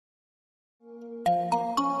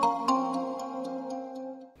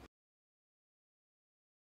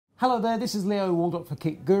Hello there, this is Leo Waldock for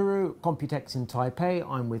KitGuru, Computex in Taipei.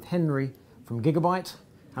 I'm with Henry from Gigabyte.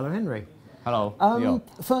 Hello, Henry. Hello, Leo.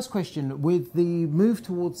 First question, with the move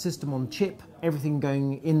towards system on chip, everything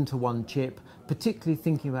going into one chip, particularly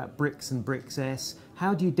thinking about BRICS and BRICS-S,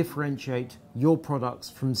 how do you differentiate your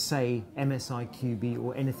products from, say, MSI QB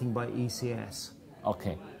or anything by ECS?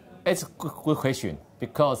 Okay, it's a good question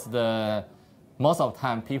because most of the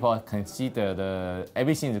time people consider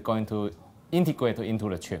everything is going to integrate into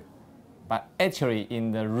the chip. But actually,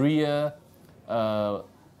 in the real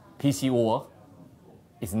PC world,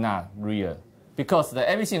 it's not real because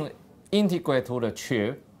everything integrate to the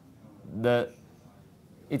chip.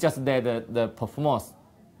 It just that the performance.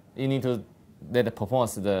 You need to let the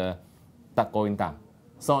performance start going down.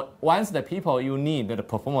 So once the people you need the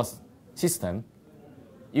performance system,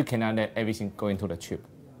 you cannot let everything go into the chip.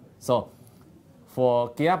 So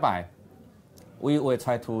for Gigabyte, we will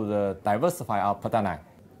try to diversify our product line.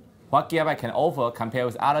 What Gigabyte can offer compared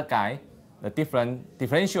with other guys, the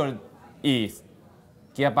differential is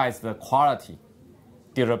Gigabyte's the quality,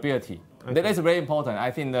 durability. Okay. That is very important.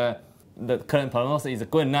 I think the current performance is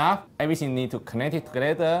good enough. Everything needs to connect it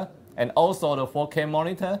together, and also the 4K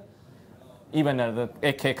monitor, even the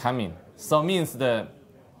 8K coming. So it means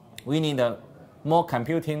we need more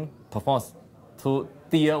computing performance to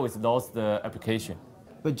deal with those applications.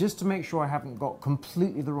 But just to make sure I haven't got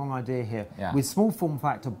completely the wrong idea here, with small form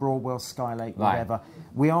factor, Broadwell, Skylake, whatever,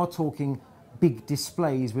 we are talking big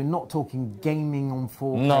displays. We're not talking gaming on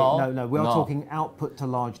 4K. No. We are talking output to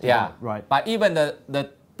large device. Right. But even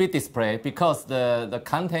the big display, because the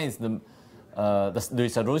content is the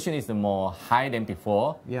resolution is more high than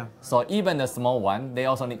before. Yeah. So even the small one, they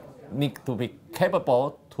also need to be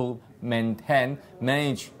capable to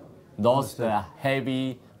manage those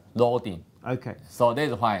heavy loading. Okay. So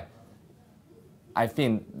that's why I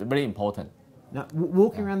think very important. Now,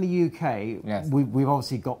 walking around the UK, we've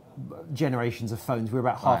obviously got generations of phones. We're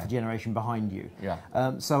about half a generation behind you.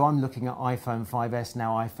 Yeah. So I'm looking at iPhone 5S,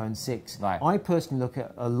 now iPhone 6. Right. I personally look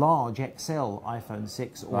at a large XL iPhone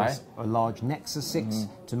 6 or a large Nexus 6.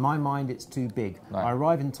 Mm-hmm. To my mind, it's too big. Right. I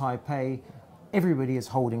arrive in Taipei, everybody is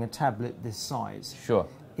holding a tablet this size. Sure.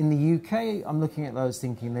 In the UK, I'm looking at those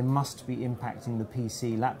thinking they must be impacting the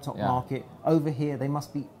PC laptop market. Over here, they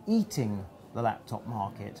must be eating the laptop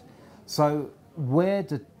market. So where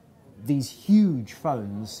do these huge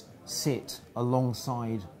phones sit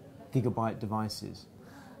alongside Gigabyte devices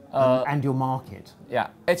and your market? Yeah,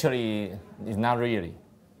 actually, it's not really.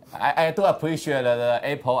 I do appreciate the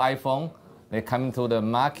Apple iPhone, they come to the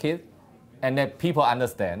market and that people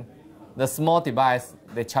understand. The small device,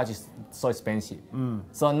 they charge is so expensive. Mm.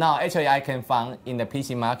 So now, actually, I can find in the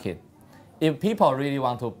PC market, if people really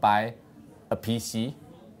want to buy a PC,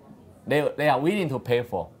 they are willing to pay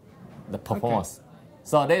for the performance. Okay.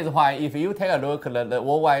 So that is why if you take a look at the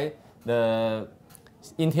worldwide, the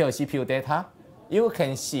Intel CPU data, you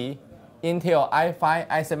can see Intel i5,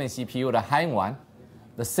 i7 CPU, the high one,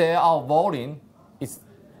 the sell-out volume is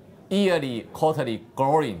yearly, quarterly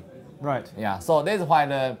growing. Right. Yeah. So that's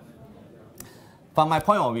why from my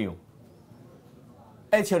point of view,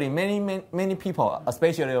 actually many people,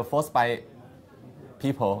 especially the first buy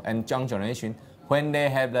people and young generation, when they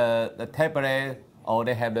have the tablet or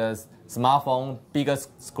they have the smartphone, bigger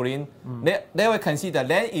screen, they will consider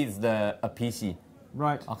that is a PC.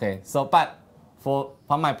 Right. Okay. So, but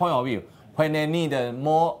from my point of view, when they need a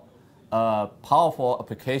more powerful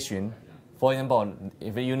application, for example,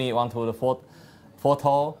 if you want to the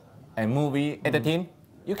photo and movie editing,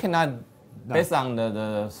 you cannot based on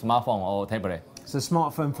the smartphone or tablet. So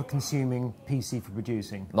smartphone for consuming, PC for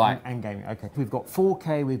producing, and gaming. Okay. We've got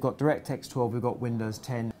 4K, we've got DirectX 12, we've got Windows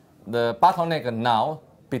 10. The bottleneck now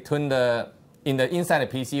inside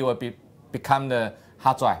the PC will become the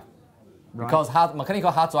hard drive. Right. Because mechanical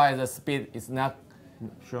hard drive, the speed is not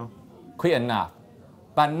quick enough.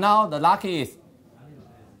 But now the lucky is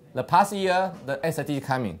the past year the SSD is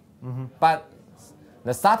coming, but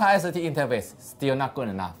the SATA SSD interface still not good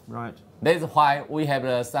enough. Right. That's why we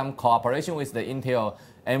have some cooperation with the Intel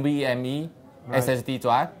NVMe SSD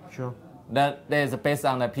drive. Sure. That is based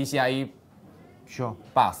on the PCIe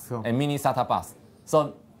bus and mini SATA bus.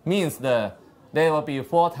 So means they will be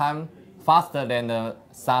 4 times faster than the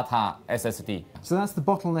SATA SSD. So that's the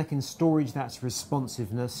bottleneck in storage. That's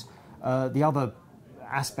responsiveness. The other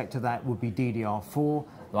aspect of that would be DDR4.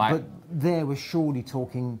 Right. But there we're surely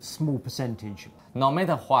talking small percentage. No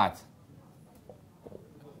matter what,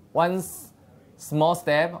 one small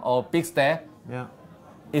step or big step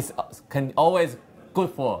can always good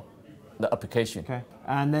for the application. Okay.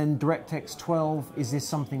 And then DirectX 12, is this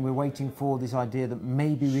something we're waiting for, this idea that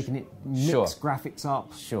maybe we can mix graphics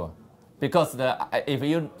up? Sure. Because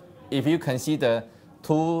if you consider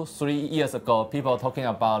 2-3 years ago, people talking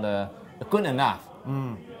about good enough.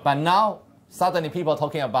 But now, suddenly people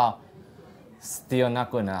talking about still not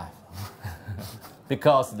good enough.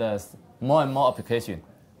 Because there's more and more application,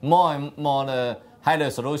 more and more the high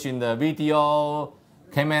resolution, the video,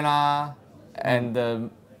 camera, and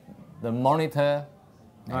the monitor.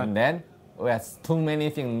 Right. And then we have too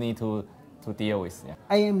many things need to deal with. Yeah.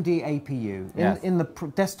 AMD APU. In the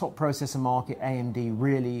desktop processor market, AMD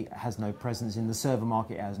really has no presence. In the server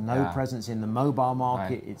market, it has no presence. In the mobile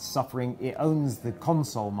market, it's suffering. It owns the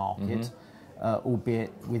console market,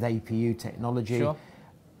 albeit with APU technology. Sure.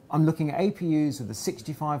 I'm looking at APUs with a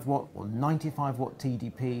 65 watt or 95 watt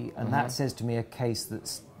TDP, and that says to me a case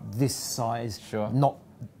that's this size, not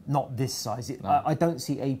this size. I don't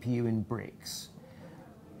see APU in bricks.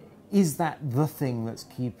 Is that the thing that's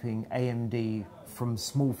keeping AMD from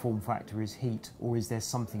small form factors heat, or is there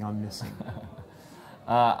something I'm missing?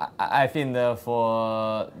 I think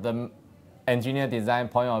for the engineer design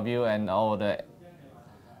point of view and all the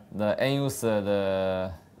end user,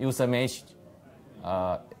 the user mesh,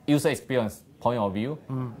 user experience point of view,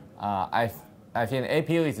 I think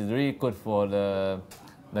APU is really good for the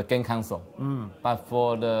game console. But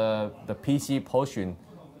for the PC portion,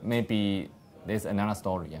 maybe there's another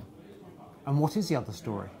story. Yeah. And what is the other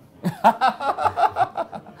story?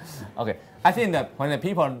 Okay, I think that when the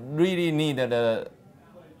people really need the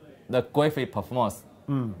graphic performance,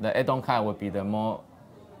 the add-on card would be the more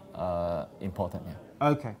important. Yeah.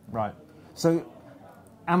 Okay, right. So,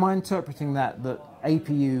 am I interpreting that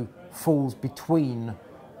APU falls between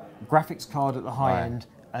graphics card at the high end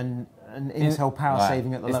and Intel power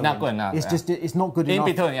saving at the low end? It's not good enough. It's just it's not good enough.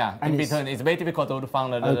 In between, in between, it's very difficult to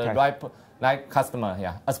find the right customer.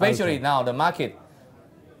 Yeah, especially now the market,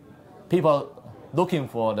 people looking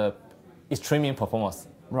for the extreme performance.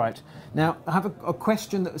 Right. Now I have a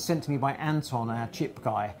question that was sent to me by Anton, our chip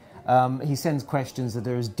guy. He sends questions that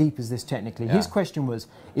are as deep as this technically. His question was,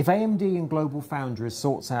 if AMD and Global Foundries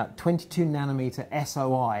sorts out 22 nanometer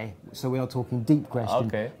SOI, so we are talking deep question,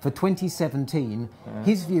 for 2017,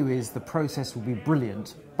 his view is the process will be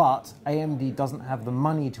brilliant, but AMD doesn't have the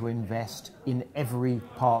money to invest in every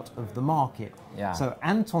part of the market. Yeah. So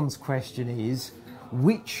Anton's question is,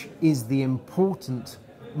 which is the important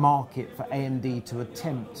market for AMD to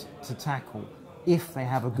attempt to tackle if they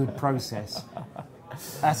have a good process?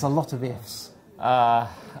 That's a lot of ifs.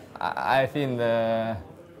 I think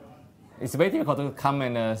it's very difficult to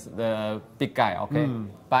comment as the big guy, okay?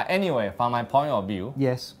 But anyway, from my point of view,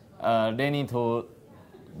 yes, they need to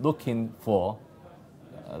looking for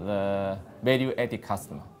the value-added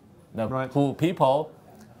customer. Who people,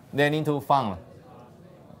 they need to find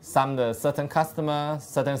some certain customer,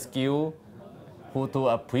 certain skill, who to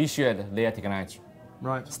appreciate their technology.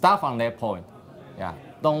 Right. Start from that point. Yeah.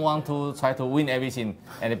 Don't want to try to win everything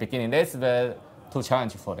at the beginning. That's too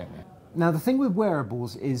challenging for them. Yeah. Now, the thing with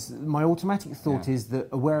wearables is, my automatic thought is that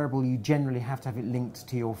a wearable, you generally have to have it linked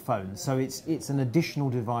to your phone. So it's an additional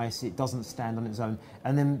device. It doesn't stand on its own.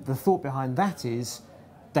 And then the thought behind that is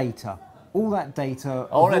data. All that data,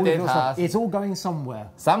 it's all going somewhere.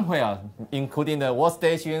 Somewhere, including the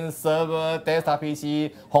workstation, server, desktop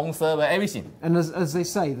PC, home server, everything. And as they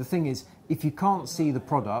say, the thing is, if you can't see the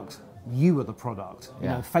product, you are the product. You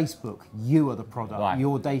know, Facebook, you are the product,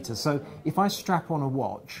 your data. So if I strap on a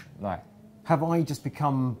watch, have I just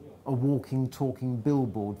become a walking, talking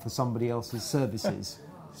billboard for somebody else's services?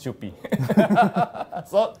 Should be.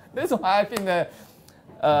 So that's why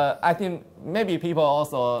I think maybe people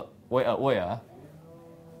also were aware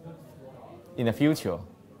in the future,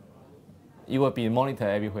 you will be monitored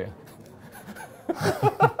everywhere.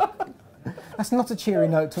 That's not a cheery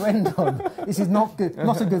note to end on. This is not good.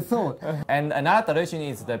 Not a good thought. And another direction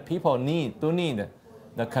is that people need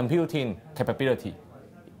the computing capability,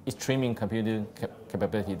 extreme computing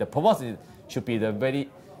capability. The purpose should be the very.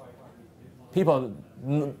 People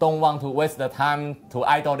don't want to waste the time to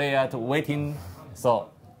idle there to waiting. So,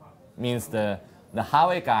 means the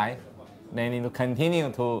hardware guy, they need to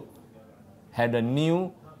continue to have the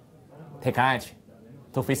new technology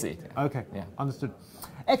to fix it. Okay. Yeah. Understood.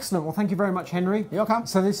 Excellent. Well, thank you very much, Henry. You're welcome.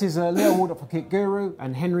 So this is Leo Waldock for KitGuru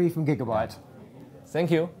and Henry from Gigabyte.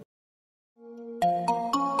 Thank you.